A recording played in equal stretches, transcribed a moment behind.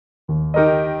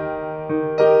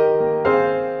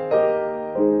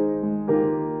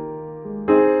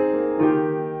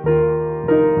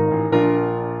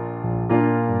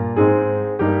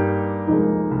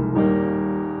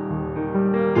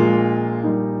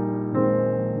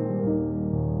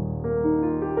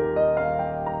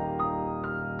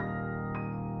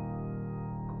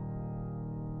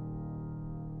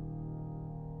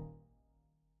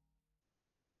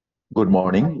Good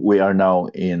morning. We are now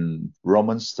in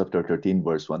Romans chapter 13,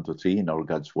 verse 1 to 3 in our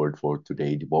God's Word for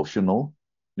today devotional.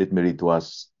 Let me read to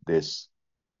us these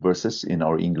verses in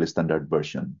our English Standard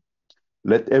Version.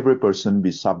 Let every person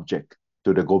be subject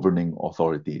to the governing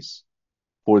authorities,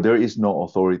 for there is no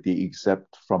authority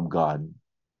except from God,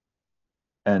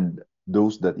 and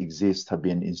those that exist have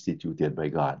been instituted by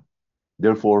God.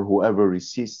 Therefore, whoever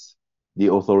resists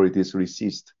the authorities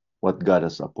resists what God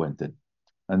has appointed,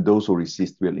 and those who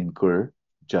resist will incur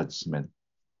judgment.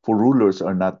 For rulers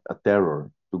are not a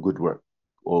terror to good work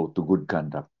or to good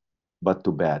conduct, but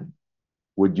to bad.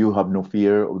 Would you have no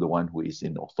fear of the one who is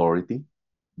in authority?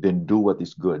 Then do what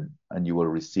is good, and you will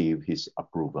receive his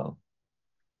approval.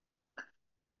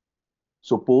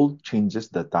 So Paul changes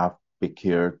the topic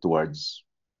here towards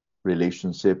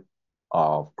relationship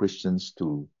of Christians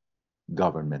to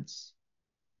governments.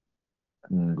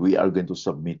 And we are going to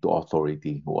submit to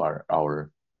authority, who are our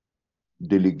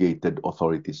delegated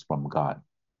authorities from God.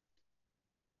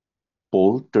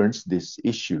 Paul turns this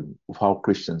issue of how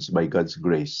Christians, by God's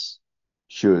grace,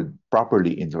 should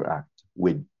properly interact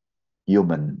with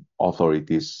human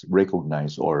authorities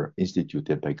recognized or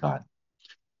instituted by God.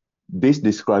 This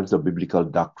describes the biblical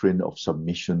doctrine of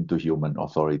submission to human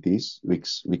authorities,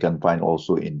 which we can find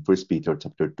also in 1 Peter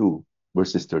chapter 2,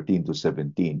 verses 13 to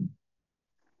 17.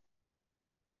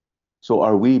 So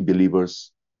are we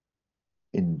believers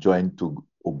enjoined to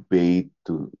obey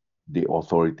to the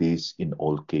authorities in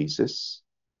all cases?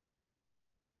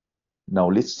 Now,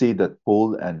 let's say that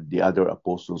Paul and the other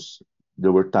apostles,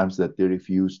 there were times that they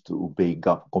refused to obey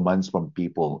commands from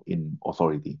people in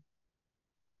authority.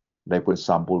 Like, for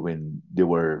example, when they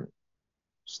were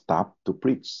stopped to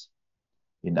preach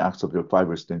in Acts chapter 5,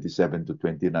 verse 27 to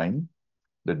 29,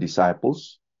 the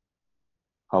disciples,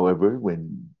 however,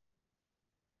 when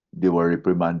they were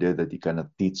reprimanded that they cannot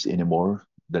teach anymore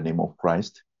the name of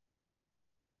Christ,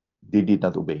 they did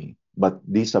not obey, but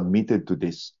they submitted to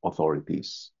these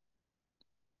authorities.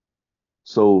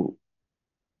 So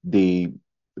they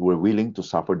were willing to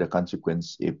suffer the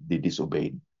consequence if they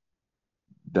disobeyed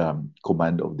the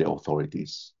command of the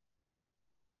authorities.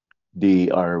 They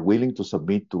are willing to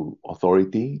submit to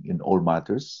authority in all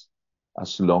matters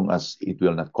as long as it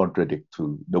will not contradict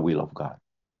to the will of God.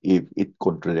 If it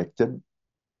contradicted,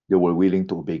 they were willing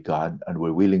to obey God and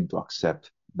were willing to accept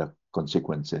the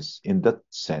consequences. In that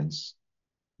sense,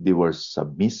 they were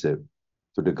submissive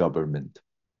to the government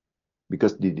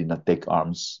because they did not take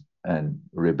arms and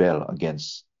rebel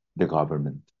against the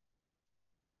government.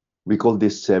 We call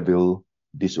this civil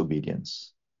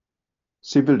disobedience.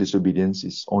 Civil disobedience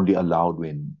is only allowed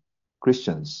when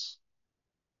Christians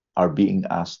are being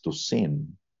asked to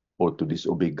sin or to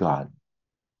disobey God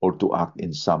or to act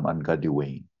in some ungodly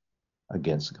way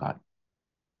against God.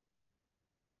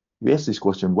 We ask this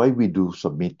question, why we do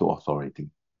submit to authority?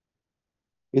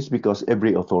 It's because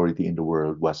every authority in the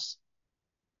world was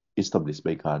established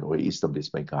by God or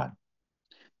established by God.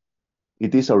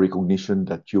 It is a recognition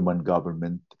that human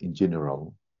government in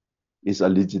general is a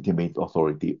legitimate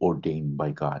authority ordained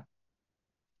by God.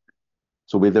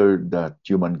 So whether the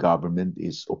human government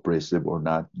is oppressive or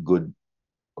not, good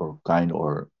or kind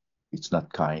or it's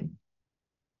not kind,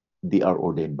 they are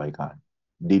ordained by God.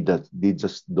 They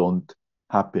just don't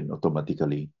happen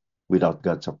automatically without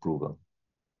God's approval.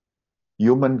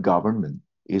 Human government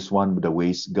is one of the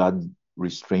ways God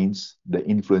restrains the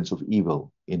influence of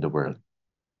evil in the world.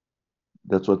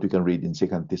 That's what we can read in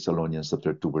 2 Thessalonians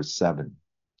chapter 2, verse 7.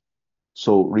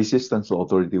 So resistance to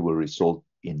authority will result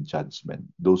in judgment.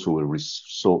 Those who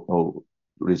will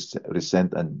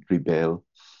resent and rebel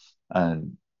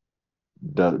and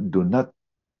do not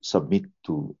submit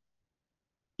to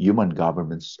human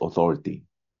government's authority,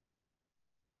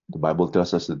 the Bible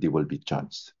tells us that they will be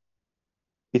judged.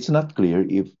 It's not clear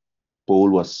if Paul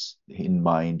was in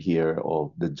mind here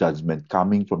of the judgment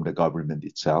coming from the government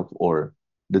itself or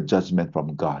the judgment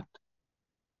from God.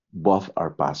 Both are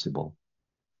possible.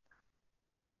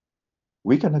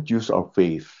 We cannot use our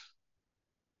faith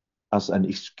as an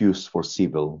excuse for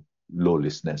civil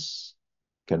lawlessness,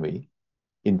 can we?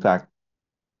 In fact,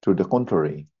 to the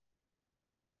contrary,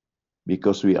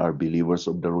 because we are believers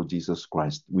of the Lord Jesus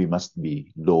Christ, we must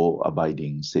be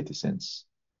law-abiding citizens.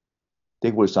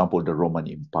 Take, for example, the Roman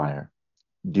Empire.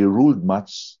 They ruled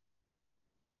much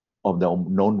of the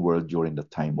known world during the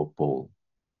time of Paul.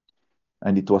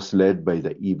 And it was led by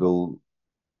the evil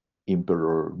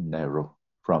Emperor Nero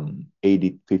from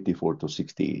AD 54 to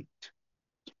 68.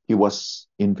 He was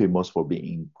infamous for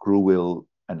being cruel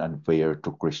and unfair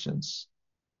to Christians.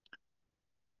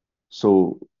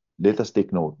 So let us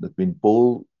take note that when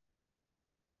Paul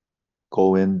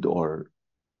coined or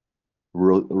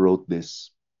wrote this,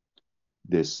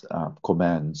 these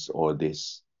commands or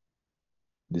these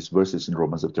verses in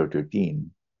Romans chapter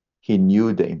 13, he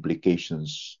knew the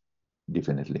implications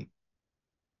definitely.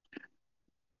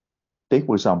 Take,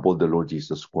 for example, the Lord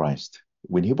Jesus Christ.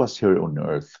 When he was here on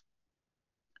earth,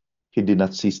 he did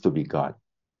not cease to be God.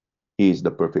 He is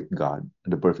the perfect God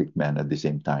and the perfect man at the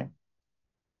same time.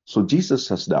 So Jesus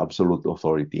has the absolute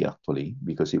authority actually,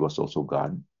 because he was also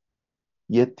God.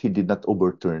 Yet he did not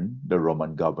overturn the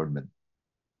Roman government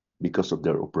because of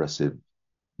their oppressive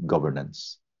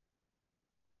governance.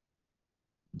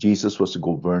 Jesus was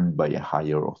governed by a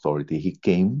higher authority. He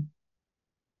came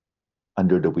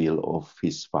under the will of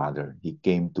his Father. He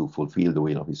came to fulfill the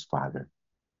will of his Father.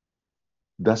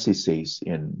 Thus he says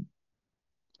in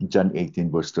John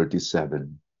 18, verse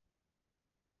 37,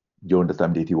 during the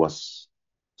time that he was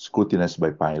scrutinized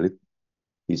by Pilate,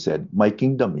 he said, "My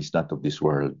kingdom is not of this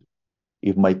world.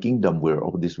 If my kingdom were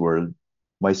of this world,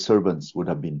 my servants would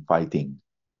have been fighting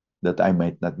that I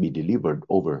might not be delivered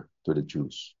over to the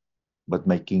Jews. But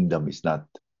my kingdom is not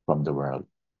from the world."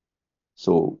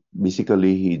 So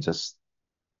basically, he just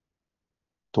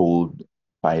told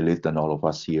Pilate and all of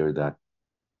us here that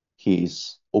he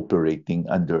is operating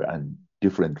under a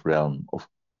different realm of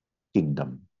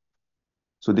kingdom.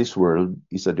 So this world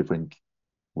is a different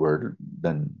world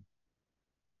than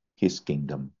his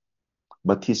kingdom.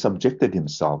 But he subjected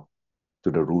himself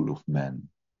to the rule of man.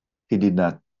 He did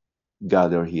not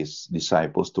gather his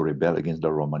disciples to rebel against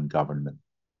the Roman government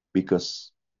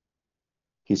because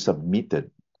he submitted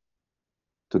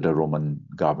to the Roman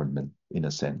government in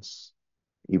a sense,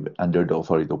 even under the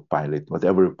authority of Pilate.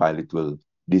 Whatever Pilate will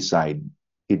decide,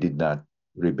 he did not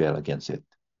rebel against it.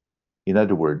 In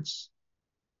other words,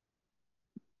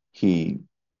 he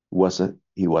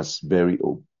was very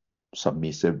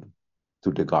submissive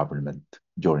to the government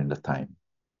during the time.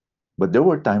 But there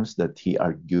were times that he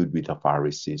argued with the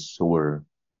Pharisees, who were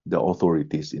the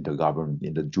authorities in the government,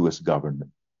 in the Jewish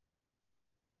government.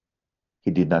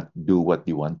 He did not do what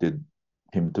they wanted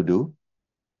him to do,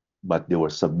 but they were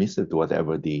submissive to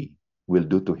whatever they will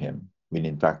do to him. When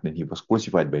in fact, when he was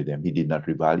crucified by them, he did not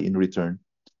rebel in return.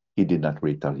 He did not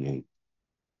retaliate.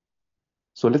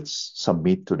 So let's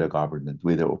submit to the government,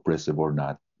 whether oppressive or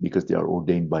not, because they are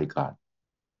ordained by God.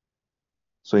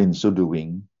 So in so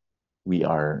doing, we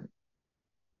are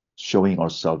showing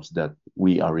ourselves that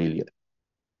we are really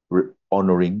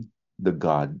honoring the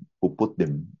God who put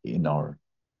them in our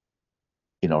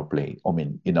play,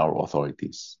 in our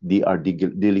authorities. They are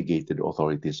delegated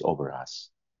authorities over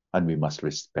us, and we must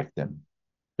respect them.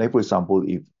 Like, for example,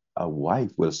 if a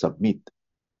wife will submit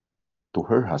to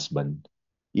her husband,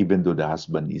 even though the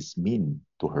husband is mean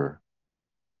to her,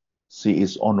 she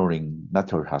is honoring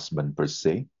not her husband per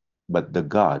se, but the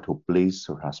God who placed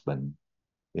her husband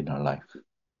in her life.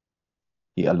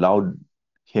 He allowed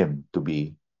him to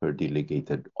be her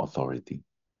delegated authority.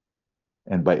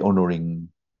 And by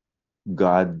honoring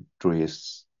God through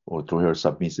his or through her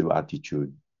submissive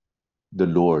attitude, the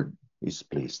Lord is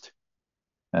pleased.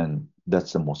 And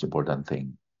that's the most important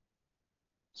thing.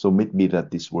 So it be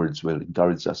that these words will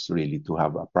encourage us really to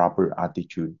have a proper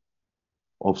attitude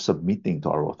of submitting to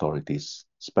our authorities,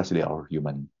 especially our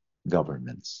human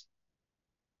governments.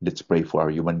 Let's pray for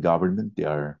our human government. They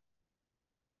are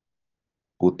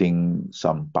putting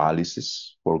some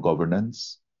policies for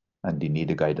governance, and they need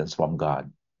the guidance from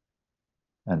God.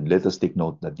 And let us take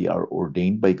note that they are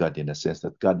ordained by God in a sense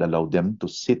that God allowed them to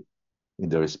sit in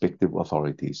their respective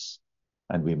authorities,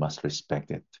 and we must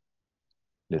respect it.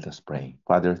 Let us pray.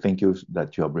 Father, thank you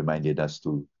that you have reminded us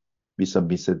to be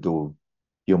submissive to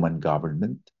human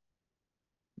government.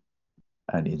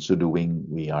 And in so doing,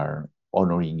 we are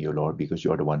honoring you, Lord, because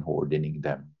you are the one who ordaining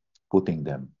them, putting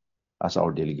them as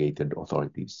our delegated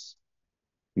authorities.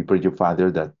 We pray, you,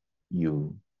 Father, that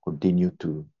you continue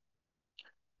to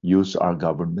use our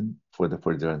government for the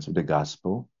furtherance of the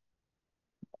gospel.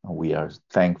 And we are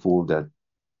thankful that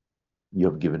you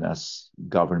have given us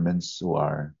governments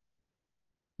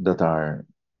that are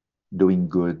doing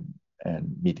good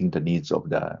and meeting the needs of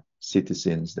the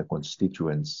citizens, the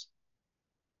constituents.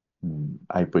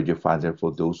 I pray, dear Father,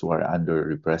 for those who are under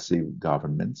repressive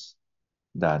governments,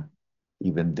 that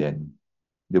even then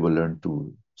they will learn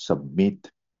to submit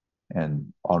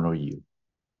and honor you.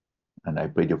 And I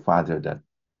pray, dear Father, that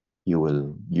you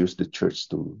will use the church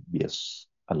to be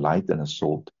a light and a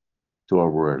salt to our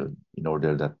world, in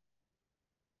order that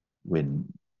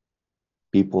when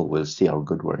people will see our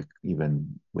good work,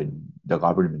 even when the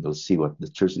government will see what the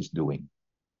church is doing,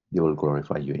 they will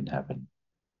glorify you in heaven.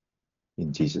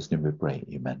 In Jesus' name we pray.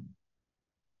 Amen.